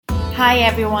Hi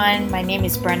everyone, my name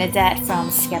is Bernadette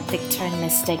from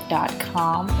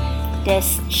skepticturnmystic.com.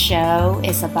 This show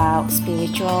is about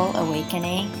spiritual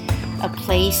awakening, a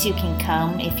place you can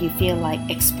come if you feel like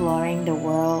exploring the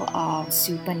world of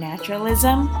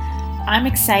supernaturalism. I'm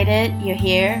excited you're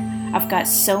here. I've got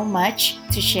so much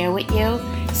to share with you,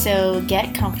 so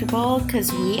get comfortable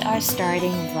because we are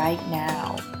starting right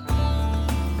now.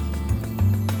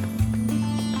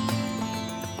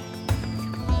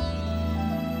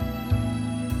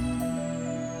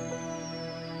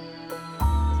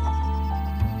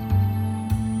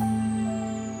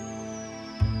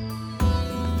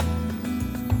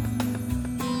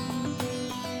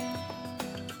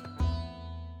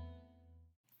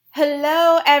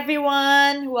 Hello,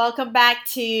 everyone. Welcome back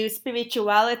to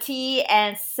Spirituality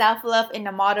and Self-Love in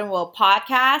the Modern World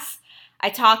podcast.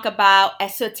 I talk about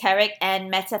esoteric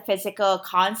and metaphysical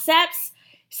concepts.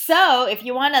 So, if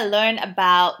you want to learn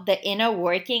about the inner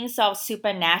workings of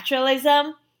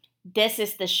supernaturalism, this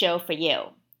is the show for you.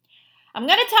 I'm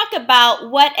going to talk about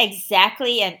what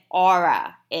exactly an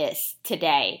aura is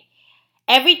today.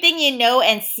 Everything you know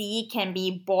and see can be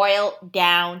boiled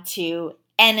down to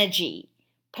energy.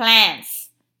 Plants,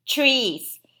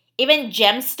 trees, even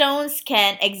gemstones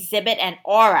can exhibit an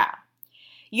aura.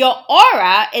 Your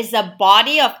aura is a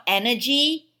body of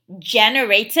energy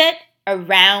generated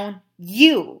around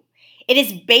you. It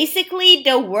is basically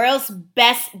the world's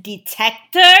best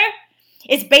detector.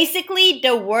 It's basically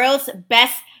the world's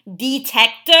best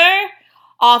detector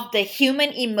of the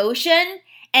human emotion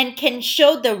and can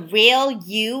show the real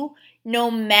you no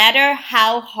matter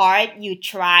how hard you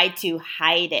try to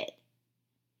hide it.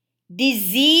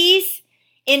 Disease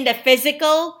in the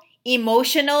physical,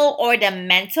 emotional, or the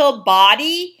mental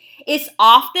body is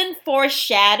often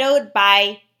foreshadowed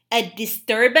by a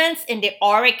disturbance in the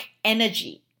auric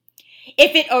energy.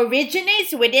 If it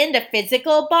originates within the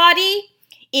physical body,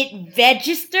 it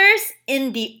registers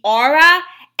in the aura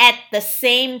at the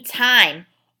same time,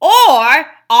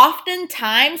 or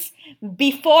oftentimes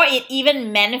before it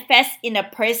even manifests in a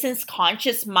person's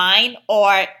conscious mind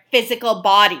or physical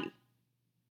body.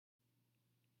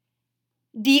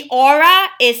 The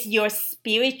aura is your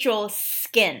spiritual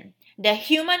skin. The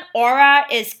human aura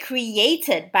is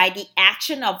created by the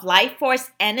action of life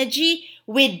force energy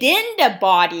within the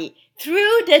body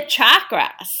through the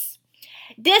chakras.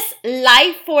 This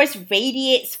life force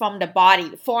radiates from the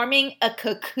body, forming a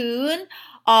cocoon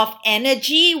of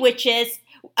energy,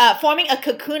 forming a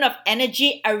cocoon of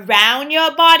energy around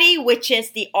your body, which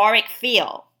is the auric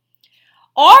field.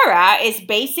 Aura is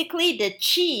basically the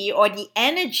chi or the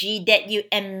energy that you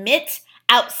emit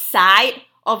outside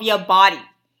of your body.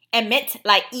 Emit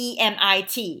like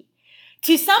E-M-I-T.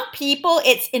 To some people,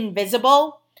 it's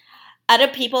invisible. Other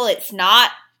people, it's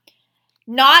not.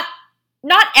 Not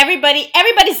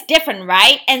everybody's different,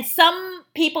 right? And some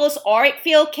people's auric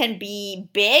field can be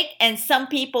big and some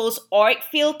people's auric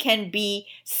field can be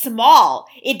small.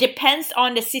 It depends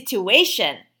on the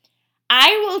situation.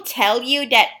 I will tell you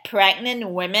that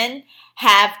pregnant women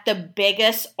have the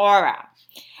biggest aura.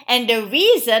 And the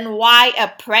reason why a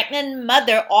pregnant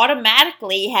mother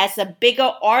automatically has a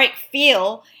bigger auric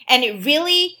field and it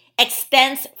really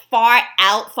extends far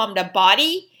out from the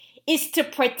body is to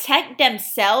protect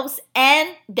themselves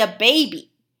and the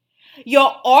baby.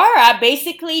 Your aura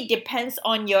basically depends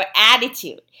on your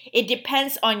attitude. It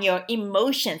depends on your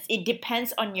emotions. It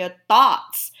depends on your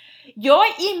thoughts. Your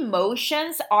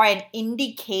emotions are an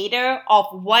indicator of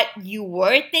what you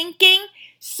were thinking,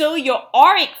 so your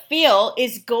auric field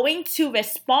is going to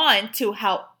respond to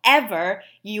however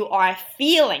you are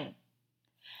feeling.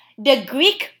 The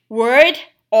Greek word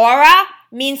aura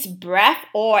means breath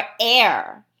or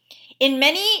air. In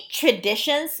many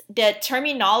traditions, the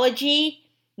terminology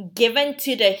given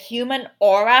to the human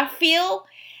aura field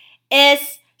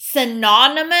is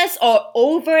synonymous or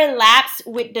overlaps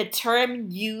with the term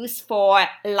used for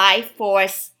life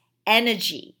force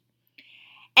energy.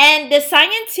 And the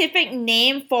scientific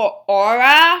name for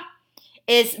aura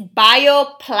is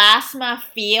bioplasma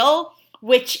field,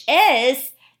 which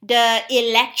is the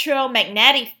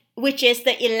electromagnetic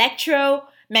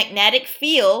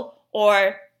field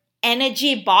or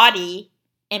energy body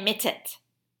emitted.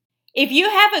 If you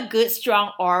have a good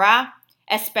strong aura,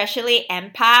 especially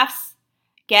empaths,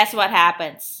 guess what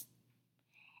happens?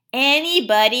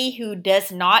 Anybody who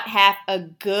does not have a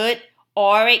good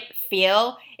auric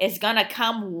field is gonna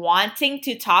come wanting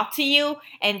to talk to you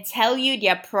and tell you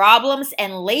their problems,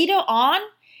 and later on,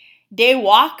 they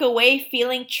walk away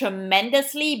feeling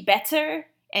tremendously better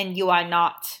and you are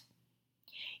not.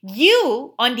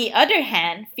 You, on the other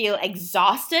hand, feel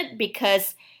exhausted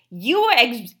because you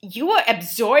are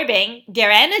absorbing their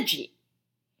energy.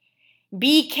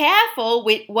 Be careful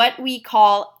with what we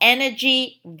call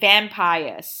energy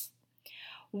vampires.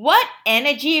 What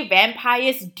energy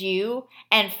vampires do,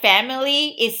 and family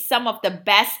is some of the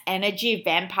best energy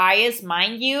vampires,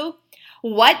 mind you.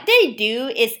 What they do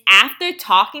is after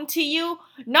talking to you,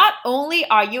 not only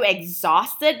are you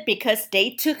exhausted because they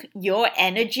took your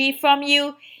energy from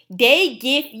you, they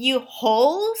give you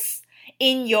holes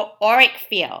in your auric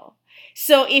field.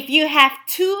 So if you have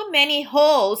too many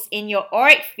holes in your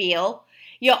auric field,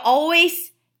 you're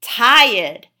always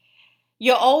tired,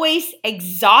 you're always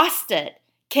exhausted,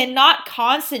 cannot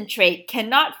concentrate,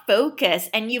 cannot focus,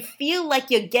 and you feel like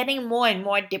you're getting more and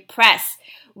more depressed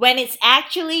when it's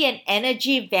actually an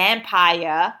energy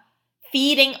vampire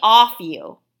feeding off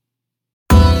you.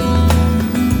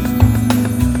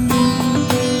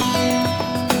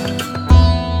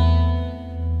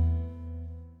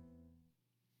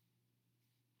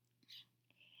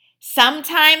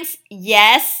 Sometimes,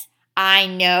 yes, I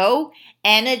know,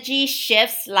 energy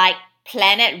shifts like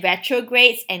planet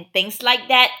retrogrades and things like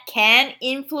that can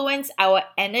influence our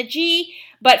energy,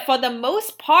 but for the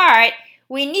most part,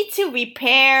 we need to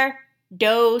repair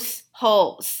those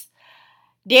holes.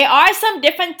 There are some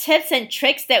different tips and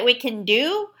tricks that we can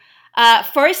do.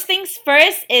 First things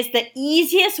first is the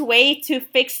easiest way to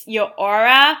fix your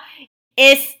aura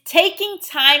is taking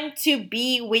time to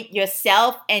be with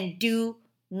yourself and do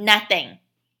nothing.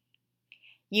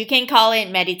 You can call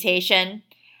it meditation.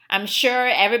 I'm sure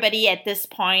everybody at this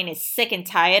point is sick and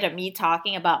tired of me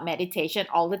talking about meditation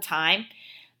all the time,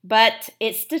 but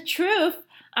it's the truth.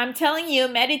 I'm telling you,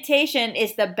 meditation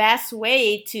is the best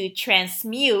way to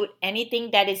transmute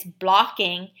anything that is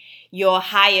blocking your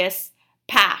highest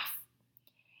path.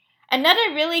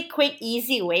 Another really quick,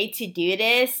 easy way to do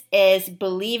this is,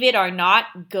 believe it or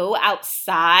not, go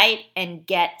outside and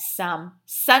get some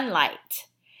sunlight.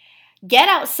 Get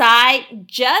outside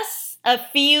just a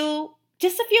few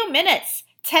minutes,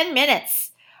 10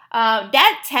 minutes.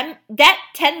 That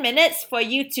 10 minutes for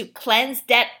you to cleanse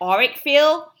that auric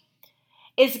field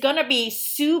is going to be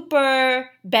super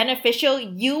beneficial.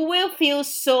 You will feel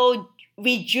so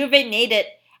rejuvenated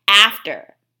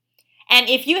after. And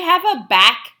if you have a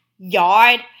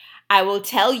backyard, I will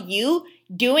tell you,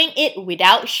 doing it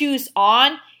without shoes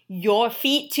on, your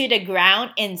feet to the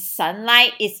ground in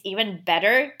sunlight is even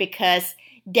better because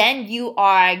then you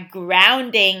are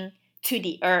grounding to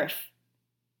the earth.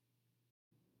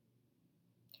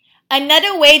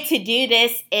 Another way to do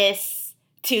this is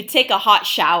to take a hot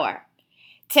shower.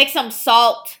 Take some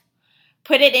salt,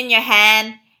 put it in your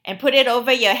hand, and put it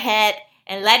over your head,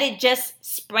 and let it just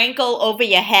sprinkle over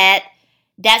your head.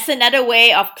 That's another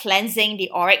way of cleansing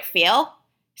the auric field.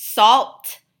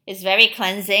 Salt is very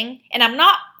cleansing, and I'm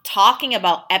not talking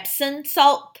about Epsom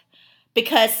salt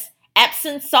because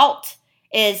Epsom salt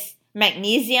is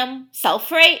magnesium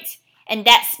sulfate, and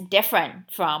that's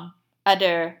different from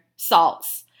other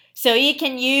salts. So you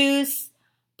can use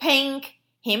pink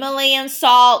Himalayan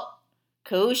salt,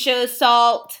 kosher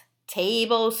salt,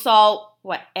 table salt,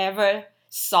 whatever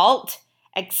salt,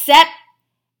 except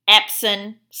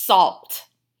Epsom salt.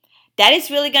 That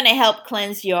is really going to help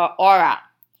cleanse your aura.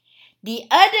 The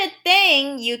other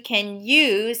thing you can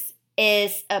use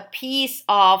is a piece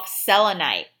of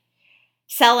selenite.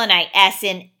 Selenite as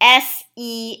in Selenite.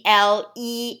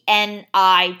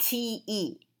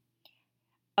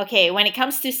 Okay, when it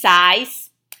comes to size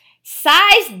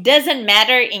doesn't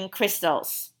matter in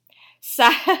crystals.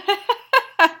 Can't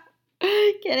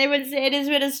even say this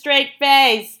with a straight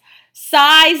face.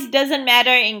 Size doesn't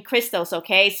matter in crystals,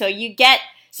 okay? So you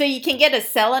can get a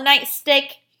selenite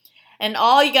stick, and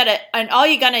all you're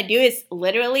gonna do is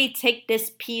literally take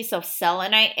this piece of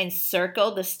selenite and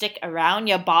circle the stick around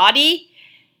your body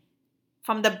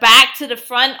from the back to the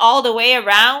front all the way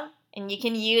around, and you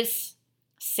can use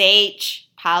sage,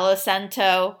 Palo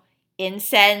Santo,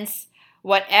 incense,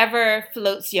 whatever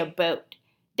floats your boat.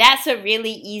 That's a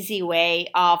really easy way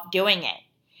of doing it.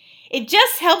 It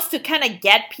just helps to kind of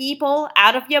get people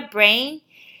out of your brain.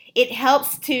 It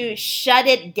helps to shut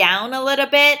it down a little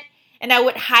bit. And I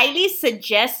would highly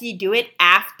suggest you do it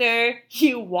after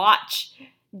you watch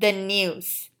the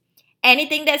news.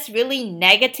 Anything that's really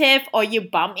negative, or you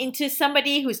bump into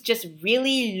somebody who's just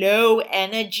really low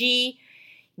energy,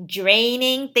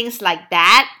 draining, things like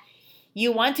that,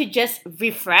 you want to just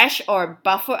refresh or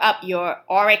buffer up your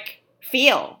auric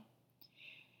field.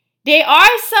 There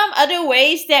are some other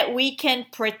ways that we can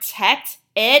protect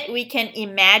it. We can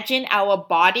imagine our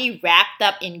body wrapped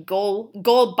up in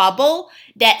gold bubble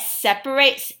that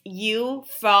separates you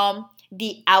from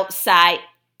the outside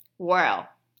world.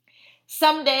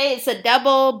 Someday it's a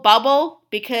double bubble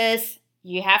because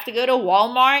you have to go to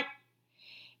Walmart.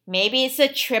 Maybe it's a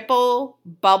triple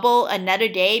bubble another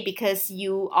day because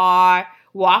you are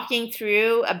walking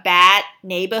through a bad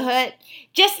neighborhood.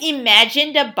 Just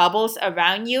imagine the bubbles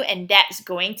around you, and that's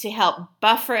going to help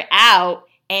buffer out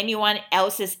anyone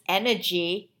else's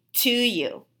energy to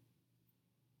you.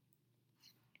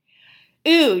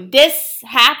 Ooh, this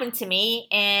happened to me,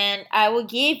 and I will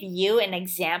give you an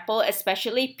example,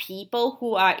 especially people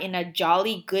who are in a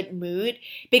jolly good mood,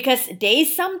 because they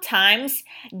sometimes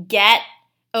get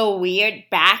a weird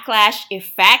backlash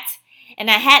effect. And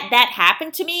I had that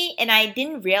happen to me, and I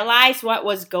didn't realize what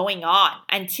was going on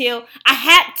until I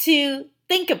had to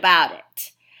think about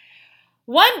it.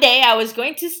 One day I was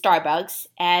going to Starbucks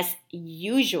as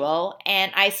usual,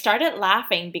 and I started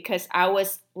laughing because I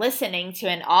was listening to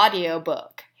an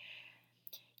audiobook.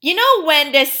 You know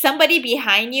when there's somebody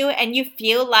behind you and you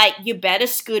feel like you better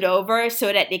scoot over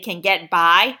so that they can get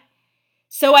by?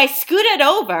 So I scooted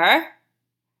over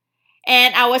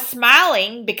and I was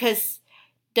smiling because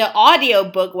the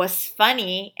audiobook was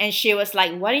funny, and she was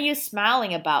like, "What are you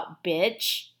smiling about,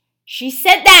 bitch?" She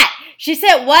said that. She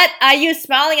said, "What are you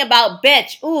smiling about,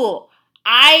 bitch?" Ooh,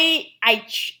 I'm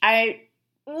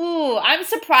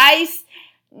surprised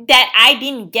that I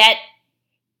didn't get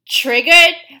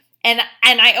triggered. And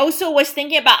I also was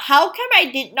thinking about how come I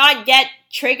did not get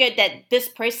triggered that this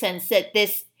person said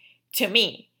this to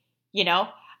me, you know?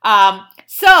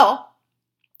 So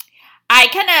I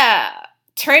kind of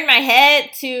turned my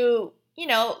head to,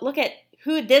 look at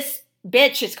who this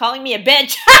bitch is calling me a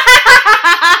bitch.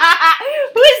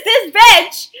 Who is this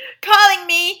bitch calling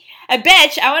me a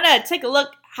bitch? I want to take a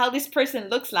look how this person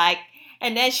looks like.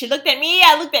 And then she looked at me,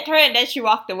 I looked at her, and then she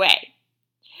walked away.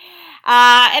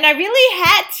 And I really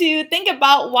had to think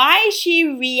about why she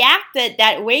reacted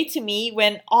that way to me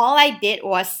when all I did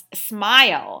was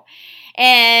smile.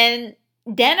 And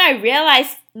then I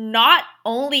realized not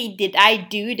only did I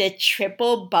do the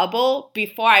triple bubble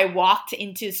before I walked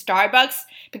into Starbucks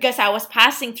because I was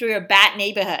passing through a bad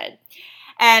neighborhood.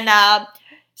 And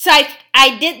so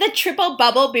I did the triple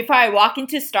bubble before I walked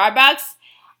into Starbucks,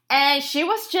 and she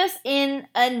was just in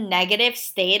a negative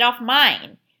state of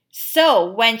mind. So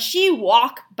when she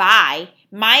walked by,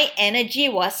 my energy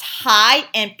was high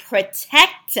and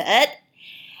protected,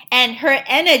 and her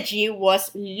energy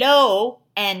was low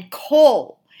and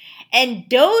cold. And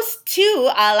those two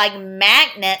are like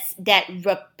magnets that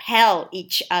repel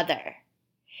each other.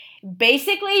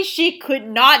 Basically, she could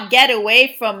not get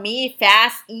away from me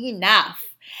fast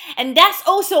enough. And that's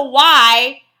also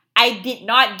why I did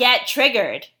not get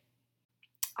triggered.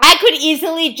 I could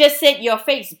easily just say, "Your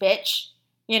face, bitch."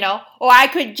 Or I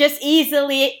could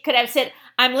have said,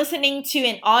 "I'm listening to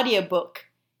an audiobook,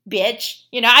 bitch."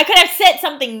 I could have said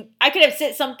something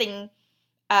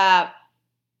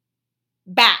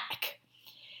back.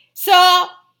 So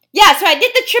I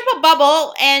did the triple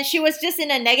bubble, and she was just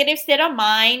in a negative state of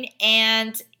mind,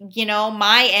 and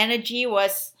my energy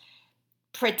was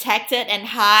protected and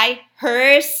high.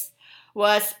 Hers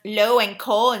was low and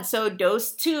cold, and so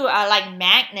those two are like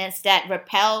magnets that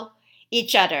repel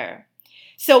each other.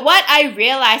 So what I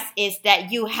realized is that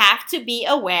you have to be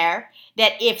aware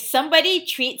that if somebody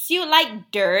treats you like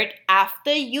dirt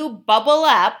after you bubble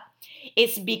up,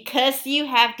 it's because you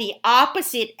have the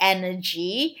opposite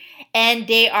energy and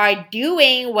they are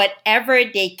doing whatever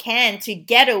they can to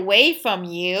get away from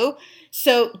you.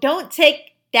 So don't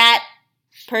take that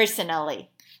personally.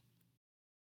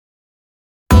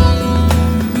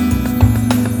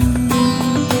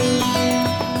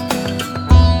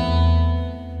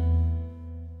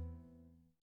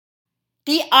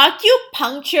 The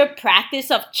acupuncture practice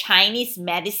of Chinese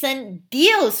medicine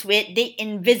deals with the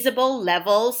invisible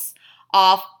levels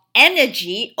of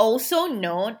energy, also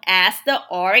known as the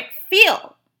auric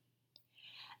field.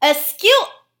 A skilled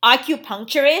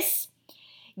acupuncturist,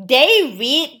 they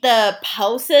read the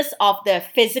pulses of the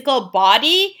physical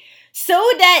body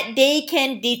so that they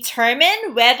can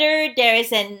determine whether there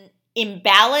is an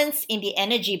imbalance in the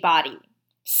energy body.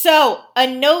 So, a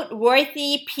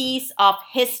noteworthy piece of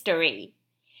history.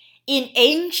 In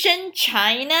ancient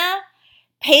China,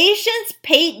 patients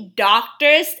paid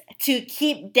doctors to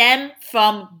keep them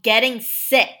from getting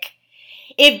sick.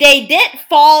 If they did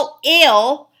fall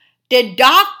ill, the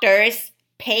doctors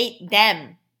paid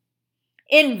them.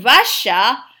 In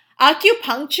Russia,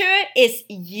 acupuncture is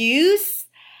used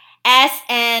as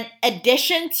an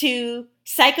addition to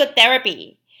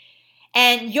psychotherapy.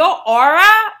 And your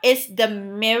aura is the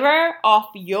mirror of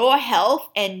your health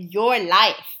and your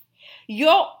life.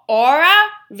 Your aura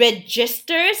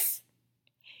registers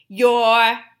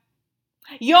your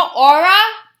aura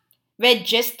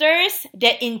registers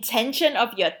the intention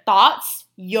of your thoughts,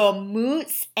 your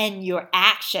moods, and your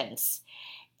actions.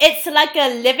 It's like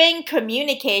a living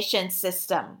communication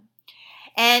system.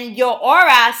 And your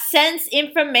aura sends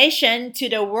information to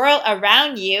the world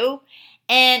around you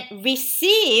and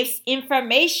receives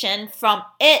information from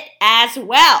it as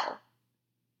well.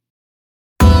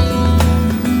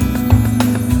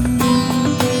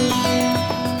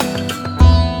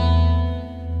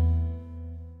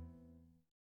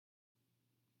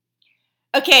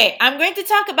 Okay, I'm going to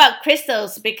talk about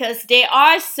crystals because there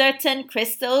are certain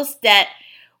crystals that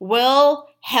will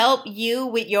help you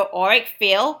with your auric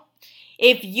field.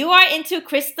 If you are into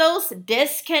crystals,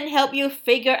 this can help you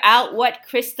figure out what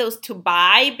crystals to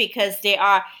buy because there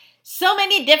are so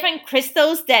many different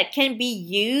crystals that can be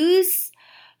used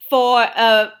for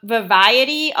a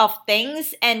variety of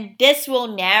things, and this will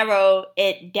narrow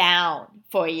it down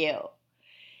for you.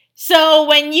 So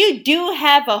when you do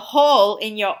have a hole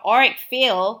in your auric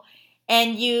field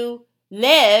and you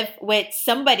live with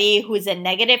somebody who's a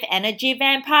negative energy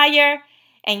vampire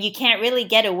and you can't really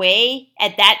get away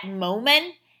at that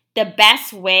moment, the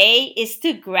best way is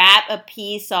to grab a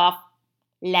piece of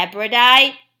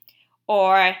labradorite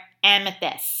or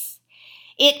amethyst.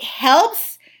 It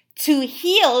helps to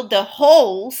heal the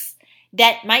holes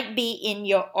that might be in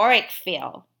your auric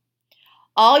field.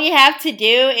 All you have to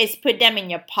do is put them in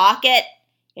your pocket.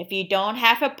 If you don't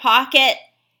have a pocket,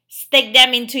 stick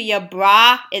them into your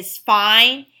bra. It's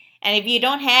fine. And if you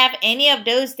don't have any of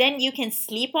those, then you can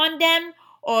sleep on them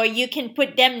or you can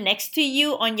put them next to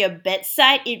you on your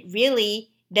bedside. It really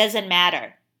doesn't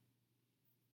matter.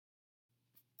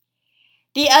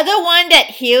 The other one that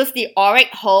heals the auric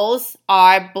holes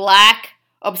are black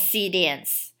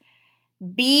obsidians.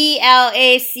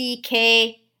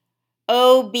 BLACKOBSIDIAN,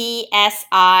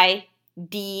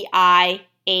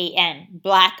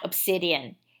 black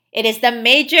obsidian. It is the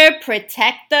major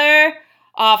protector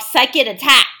of psychic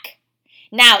attack.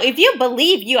 Now, if you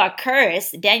believe you are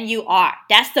cursed, then you are.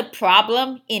 That's the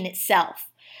problem in itself.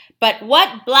 But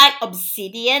what black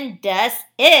obsidian does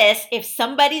is, if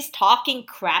somebody's talking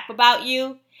crap about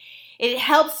you, it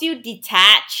helps you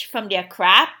detach from their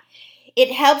crap.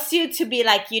 It helps you to be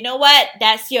like, you know what,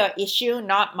 that's your issue,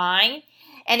 not mine.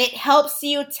 And it helps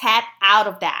you tap out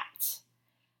of that.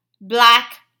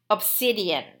 Black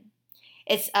obsidian.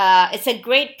 It's a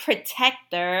great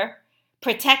protector.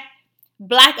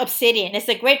 Black obsidian is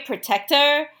a great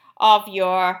protector of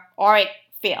your auric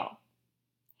field.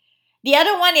 The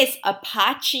other one is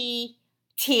Apache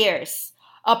tears.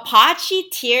 Apache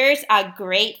tears are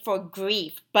great for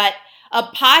grief, but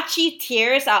Apache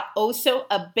tears are also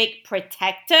a big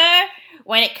protector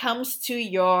when it comes to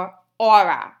your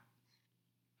aura.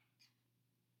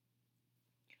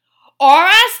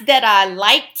 Auras that are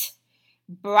light,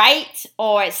 bright,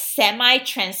 or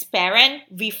semi-transparent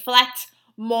reflect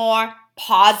more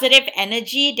positive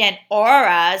energy than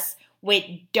auras with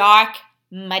dark,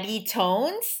 muddy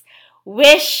tones,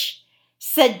 which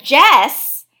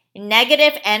suggests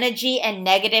negative energy and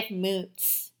negative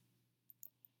moods.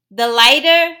 The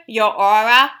lighter your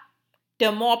aura,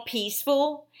 the more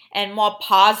peaceful and more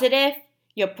positive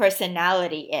your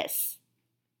personality is.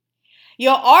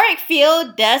 Your auric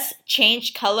field does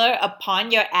change color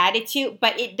upon your attitude,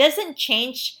 but it doesn't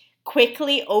change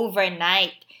quickly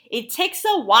overnight. It takes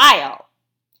a while.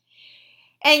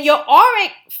 And your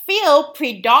auric field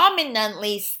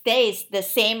predominantly stays the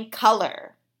same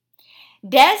color.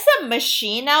 There's a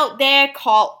machine out there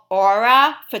called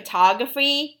Aura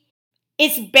Photography.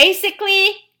 It's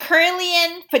basically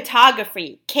Kirlian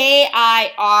photography,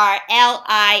 Kirlian,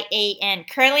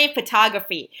 Kirlian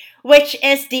photography, which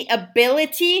is the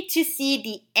ability to see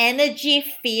the energy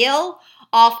field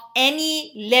of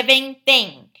any living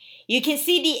thing. You can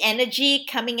see the energy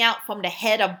coming out from the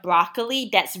head of broccoli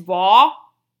that's raw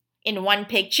in one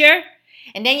picture.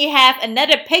 And then you have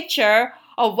another picture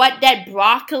of what that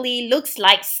broccoli looks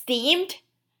like steamed.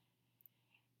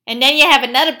 And then you have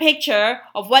another picture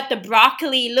of what the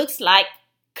broccoli looks like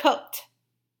cooked.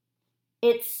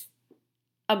 It's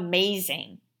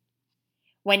amazing.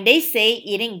 When they say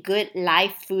eating good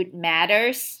live food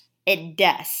matters, it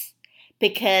does.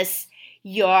 Because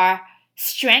you're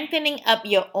strengthening up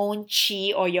your own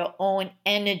chi or your own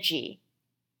energy.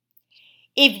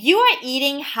 If you are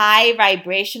eating high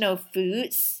vibrational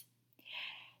foods,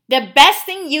 the best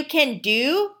thing you can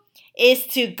do is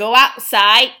to go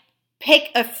outside, pick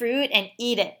a fruit and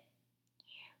eat it.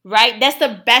 Right? That's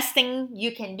the best thing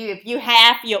you can do. If you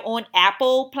have your own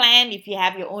apple plant, if you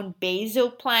have your own basil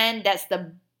plant, that's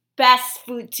the best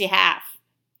food to have.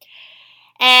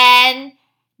 And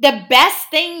The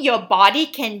best thing your body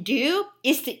can do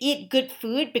is to eat good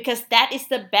food because that is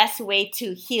the best way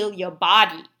to heal your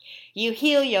body. You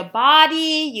heal your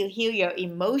body, you heal your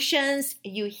emotions,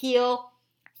 you heal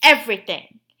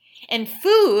everything. And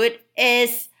food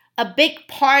is a big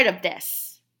part of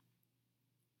this.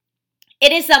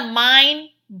 It is a mind,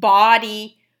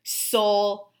 body,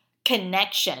 soul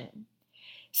connection.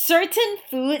 Certain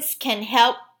foods can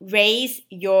help raise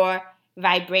your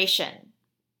vibration.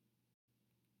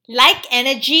 Like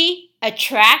energy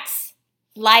attracts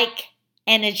like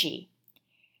energy.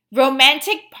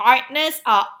 Romantic partners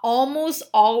are almost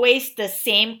always the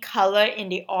same color in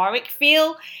the auric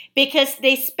field because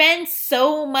they spend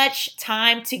so much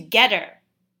time together.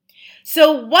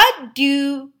 So what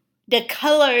do the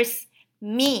colors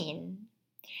mean?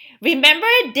 Remember,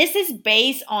 this is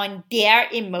based on their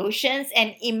emotions,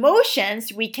 and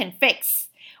emotions we can fix.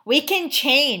 We can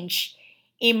change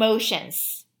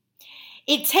emotions.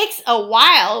 It takes a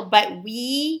while, but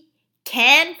we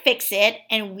can fix it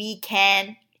and we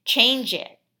can change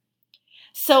it.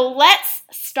 So let's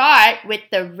start with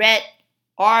the red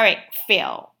auric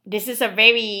field. This is a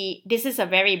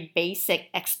very basic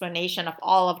explanation of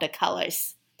all of the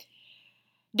colors.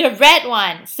 The red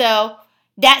one, so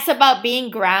that's about being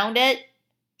grounded,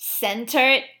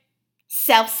 centered,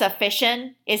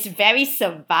 self-sufficient. It's very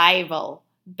survival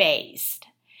based.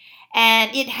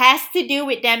 And it has to do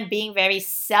with them being very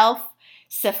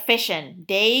self-sufficient.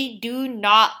 They do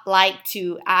not like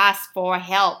to ask for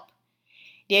help.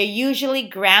 They're usually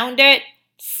grounded,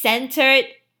 centered,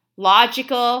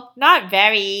 logical, not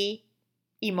very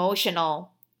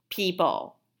emotional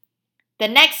people. The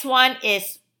next one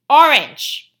is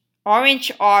orange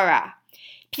aura.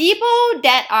 People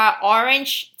that are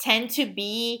orange tend to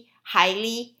be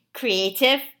highly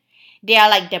creative. They are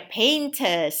like the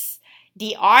painters,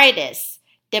 the artists,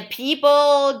 the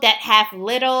people that have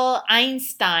little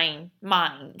Einstein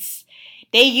minds.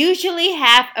 They usually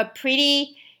have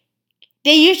pretty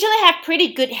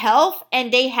good health,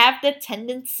 and they have the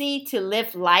tendency to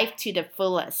live life to the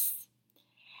fullest.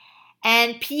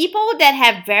 And people that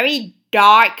have very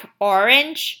dark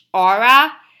orange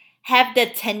aura have the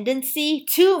tendency,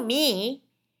 to me,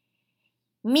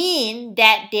 mean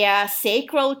that their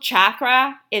sacral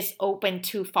chakra is open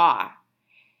too far.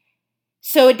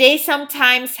 So they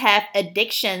sometimes have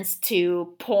addictions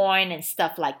to porn and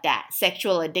stuff like that,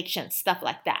 sexual addiction, stuff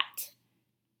like that.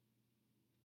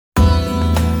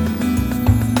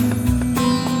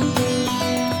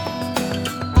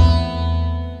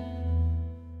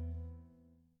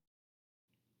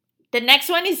 The next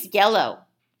one is yellow.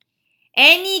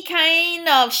 Any kind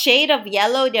of shade of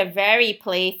yellow, they're very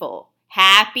playful,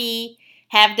 happy,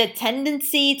 have the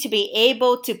tendency to be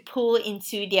able to pull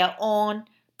into their own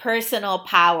personal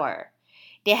power.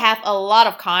 They have a lot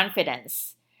of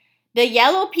confidence. The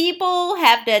yellow people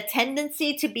have the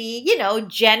tendency to be,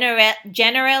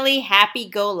 generally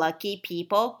happy-go-lucky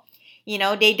people.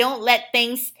 They don't let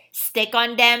things stick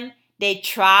on them. They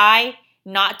try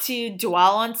not to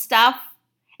dwell on stuff.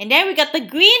 And then we got the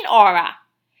green aura.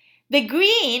 The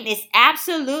green is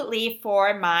absolutely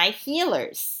for my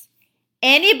healers.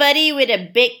 Anybody with a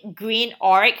big green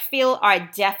auric field are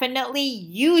definitely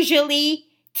usually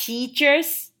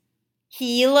teachers,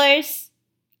 healers,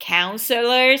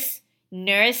 counselors,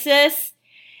 nurses.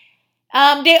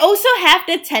 They also have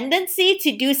the tendency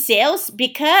to do sales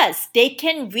because they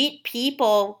can read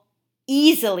people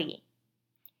easily.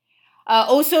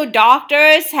 Also,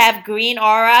 doctors have green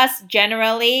auras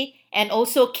generally, and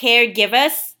also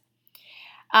caregivers.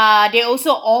 They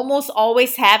also almost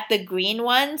always have the green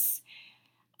ones.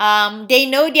 They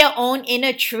know their own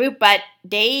inner truth, but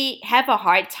they have a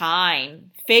hard time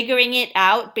figuring it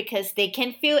out because they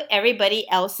can feel everybody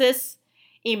else's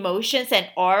emotions and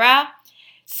aura.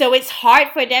 So it's hard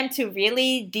for them to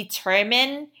really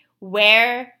determine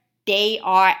where they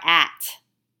are at.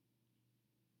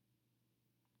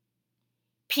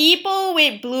 People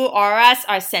with blue auras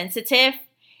are sensitive.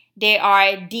 They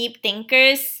are deep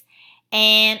thinkers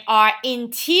and are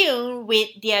in tune with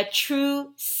their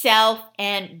true self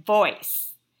and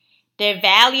voice. They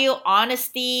value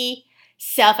honesty,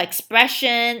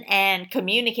 self-expression, and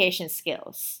communication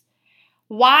skills.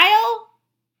 While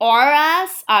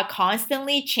auras are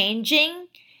constantly changing,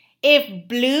 if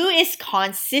blue is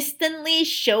consistently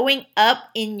showing up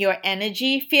in your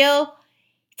energy field,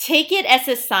 take it as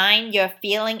a sign you're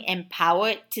feeling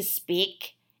empowered to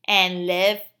speak and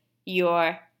live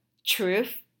your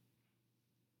truth.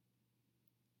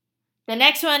 The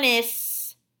next one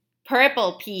is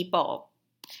purple people.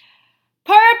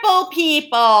 Purple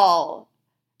people!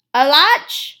 A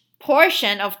large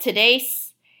portion of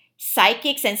today's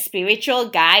psychics and spiritual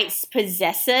guides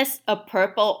possesses a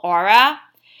purple aura,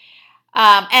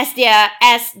 as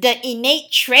the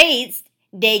innate traits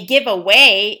they give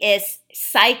away is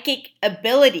psychic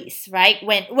abilities, right?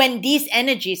 When these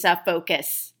energies are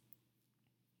focused.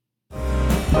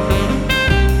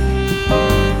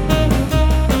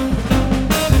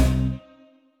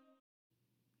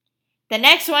 The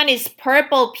next one is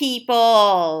purple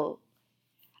people.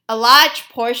 A large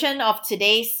portion of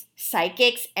today's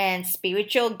psychics and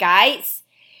spiritual guides,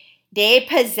 they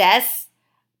possess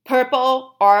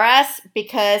purple auras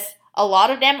because a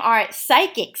lot of them are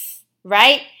psychics,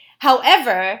 right?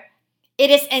 However, it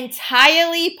is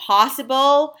entirely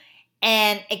possible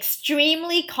and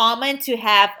extremely common to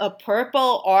have a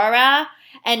purple aura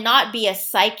and not be a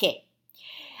psychic.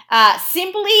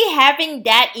 Simply having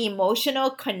that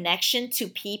emotional connection to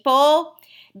people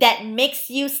that makes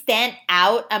you stand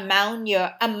out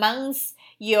amongst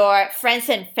your friends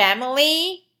and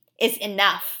family is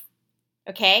enough.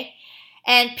 Okay?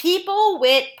 And people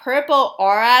with purple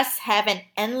auras have an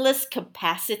endless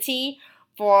capacity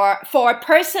for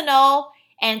personal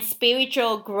and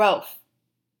spiritual growth.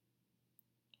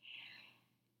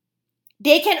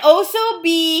 They can also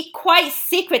be quite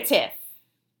secretive.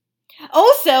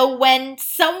 Also, when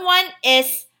someone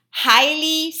is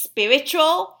highly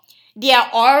spiritual, their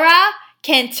aura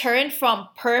can turn from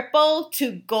purple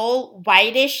to gold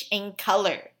whitish in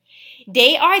color.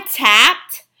 They are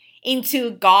tapped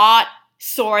into God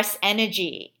source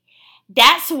energy.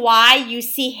 That's why you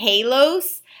see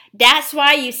halos. That's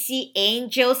why you see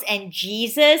angels and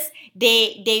Jesus.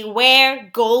 They wear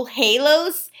gold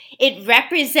halos. It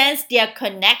represents their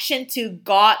connection to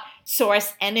God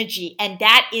source energy, and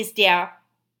that is their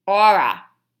aura.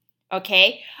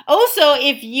 Okay? Also,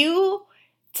 if you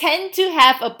tend to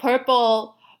have a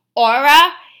purple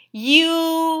aura,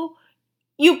 you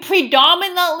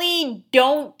predominantly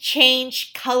don't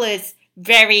change colors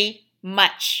very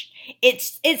much.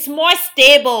 It's more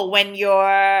stable when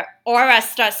your aura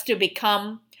starts to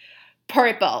become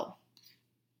purple.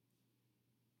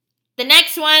 The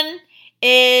next one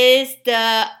is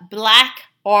the black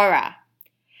aura.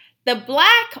 The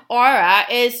black aura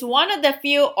is one of the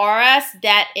few auras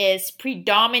that is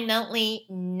predominantly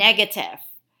negative.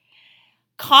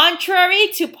 Contrary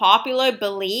to popular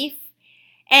belief,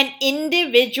 an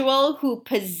individual who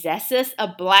possesses a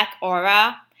black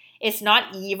aura is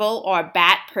not evil or a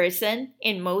bad person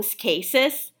in most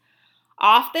cases.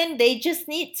 Often they just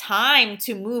need time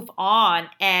to move on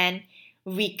and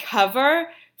recover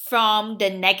from the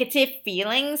negative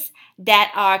feelings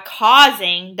that are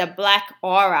causing the black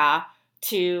aura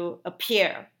to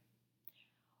appear.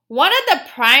 One of the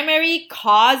primary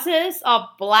causes of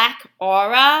black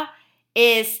aura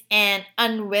is an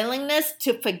unwillingness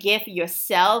to forgive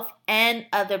yourself and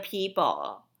other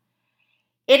people.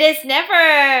 It is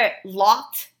never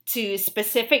locked to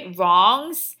specific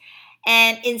wrongs,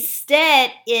 and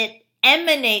instead it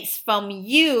emanates from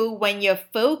you when your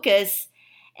focus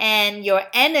and your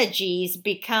energies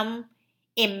become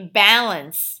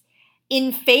imbalanced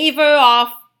in favor of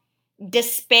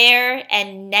despair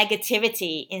and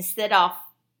negativity instead of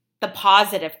the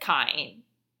positive kind.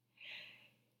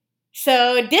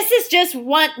 So this is just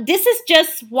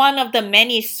one of the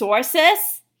many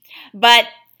sources, but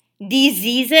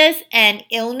diseases and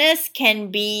illness can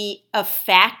be a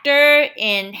factor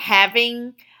in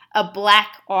having a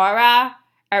black aura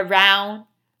around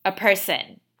a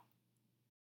person.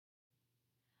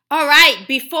 All right,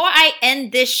 before I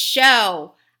end this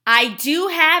show, I do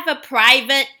have a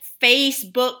private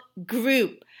Facebook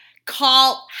group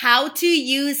called How to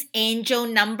Use Angel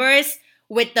Numbers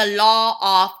with the Law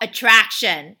of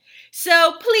Attraction.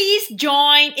 So please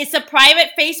join. It's a private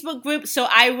Facebook group, so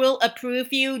I will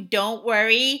approve you. Don't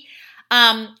worry.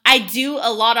 I do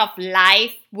a lot of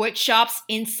live workshops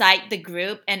inside the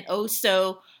group and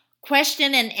also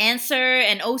question and answer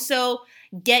and also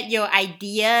get your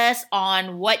ideas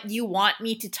on what you want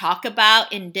me to talk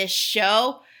about in this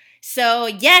show. So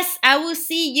yes, I will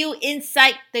see you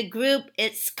inside the group.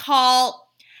 It's called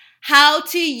How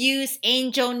to Use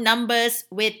Angel Numbers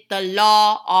with the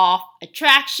Law of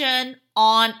Attraction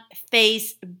on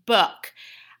Facebook.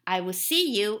 I will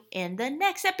see you in the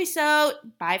next episode.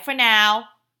 Bye for now.